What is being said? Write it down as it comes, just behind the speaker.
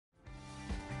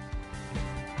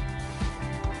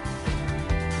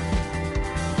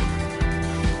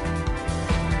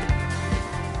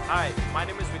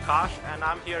Akash, and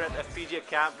I'm here at FPGA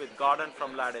camp with Gordon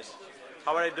from Lattice.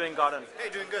 How are you doing, Gordon? Hey,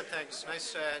 doing good, thanks.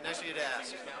 Nice of you to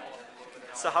ask.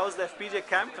 So how's the FPGA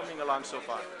camp coming along so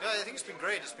far? Yeah, I think it's been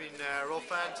great. It's been real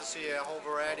fun to see a whole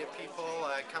variety of people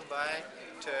come by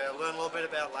to learn a little bit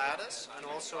about Lattice, and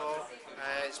also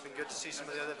it's been good to see some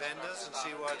of the other vendors and see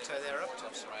what they're up to.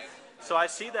 So I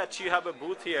see that you have a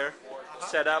booth here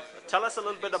set up. Tell us a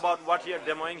little bit about what you're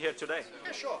demoing here today.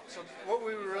 Yeah, sure. So what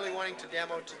we were really wanting to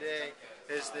demo today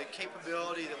is the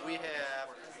capability that we have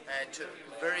to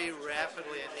very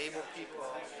rapidly enable people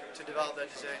to develop their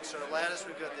design. So at Lattice,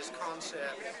 we've got this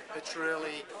concept that's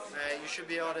really, you should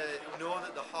be able to know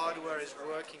that the hardware is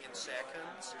working in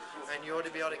seconds, and you ought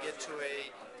to be able to get to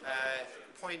a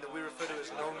point that we refer to as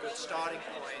known good starting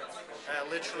point,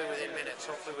 literally within minutes,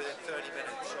 hopefully within 30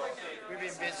 minutes. So we've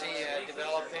been busy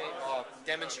developing or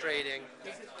demonstrating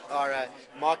our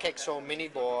MarkXO mini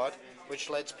board, which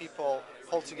lets people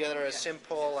pull together a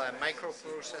simple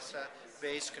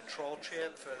microprocessor-based control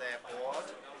chip for their board.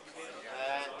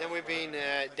 Then we've been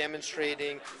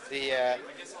demonstrating the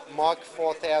Mark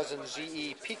 4000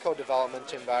 ZE Pico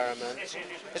development environment.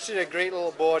 This is a great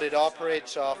little board. It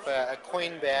operates off a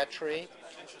coin battery.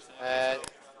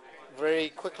 Very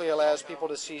quickly allows people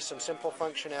to see some simple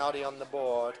functionality on the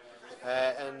board.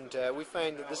 And we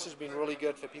find that this has been really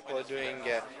good for people who are doing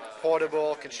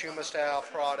portable, consumer-style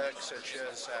products such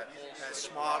as a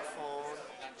smartphone,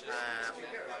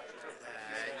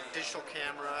 digital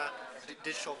camera,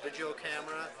 digital video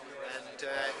camera, and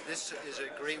this is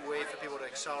a great way for people to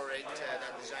accelerate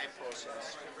that design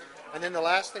process. And then the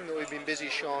last thing that we've been busy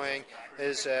showing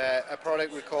is a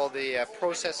product we call the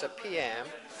Processor PM.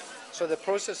 So the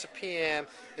Processor PM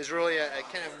is really a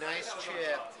kind of nice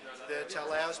chip that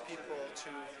allows people to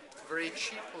very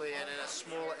cheaply and in a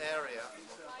small area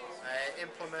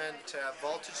implement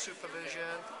voltage supervision,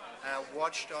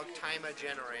 watchdog timer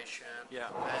generation,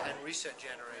 and reset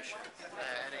generation.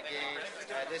 And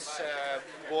again, this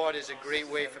board is a great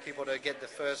way for people to get the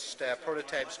first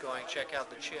prototypes going, check out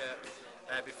the chip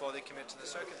before they commit to the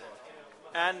circuit board.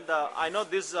 And I know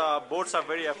these boards are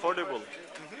very affordable.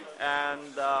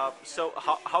 And so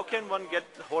how can one get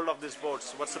hold of these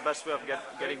boards? What's the best way of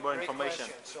getting more information?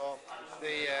 So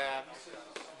the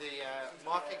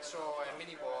MarkXO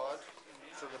mini board,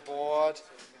 so the board,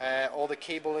 all the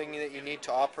cabling that you need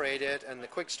to operate it, and the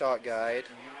quick start guide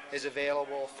is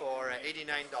available for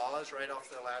 $89 right off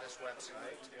the Lattice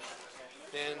website.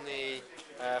 Then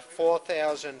the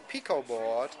 4000 Pico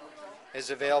board is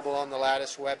available on the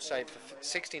Lattice website for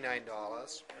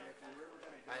 $69.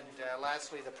 And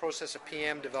lastly, the Processor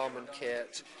PM development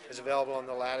kit is available on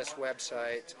the Lattice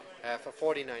website for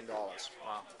 $49.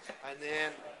 Wow. And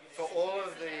then for all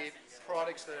of the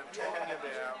products that I'm talking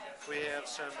about, we have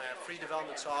some free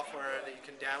development software that you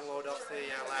can download off the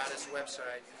Lattice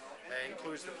website. It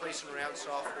includes the place and route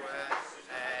software,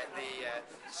 the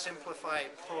Simplify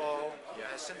Pro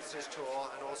synthesis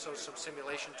tool, and also some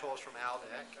simulation tools from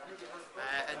Aldec.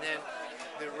 And then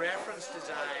the reference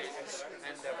designs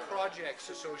and the projects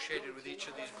associated with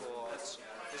each of these boards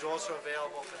is also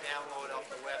available for download off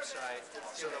the website,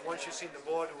 so that once you've seen the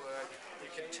board work,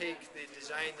 you can take the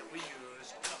design that we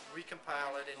use,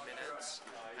 recompile it in minutes,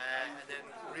 and then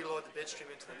reload the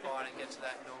bitstream into the pod and get to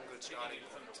that known good starting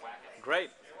point.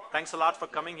 Great. Thanks a lot for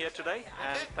coming here today,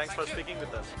 and thanks for speaking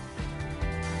with us.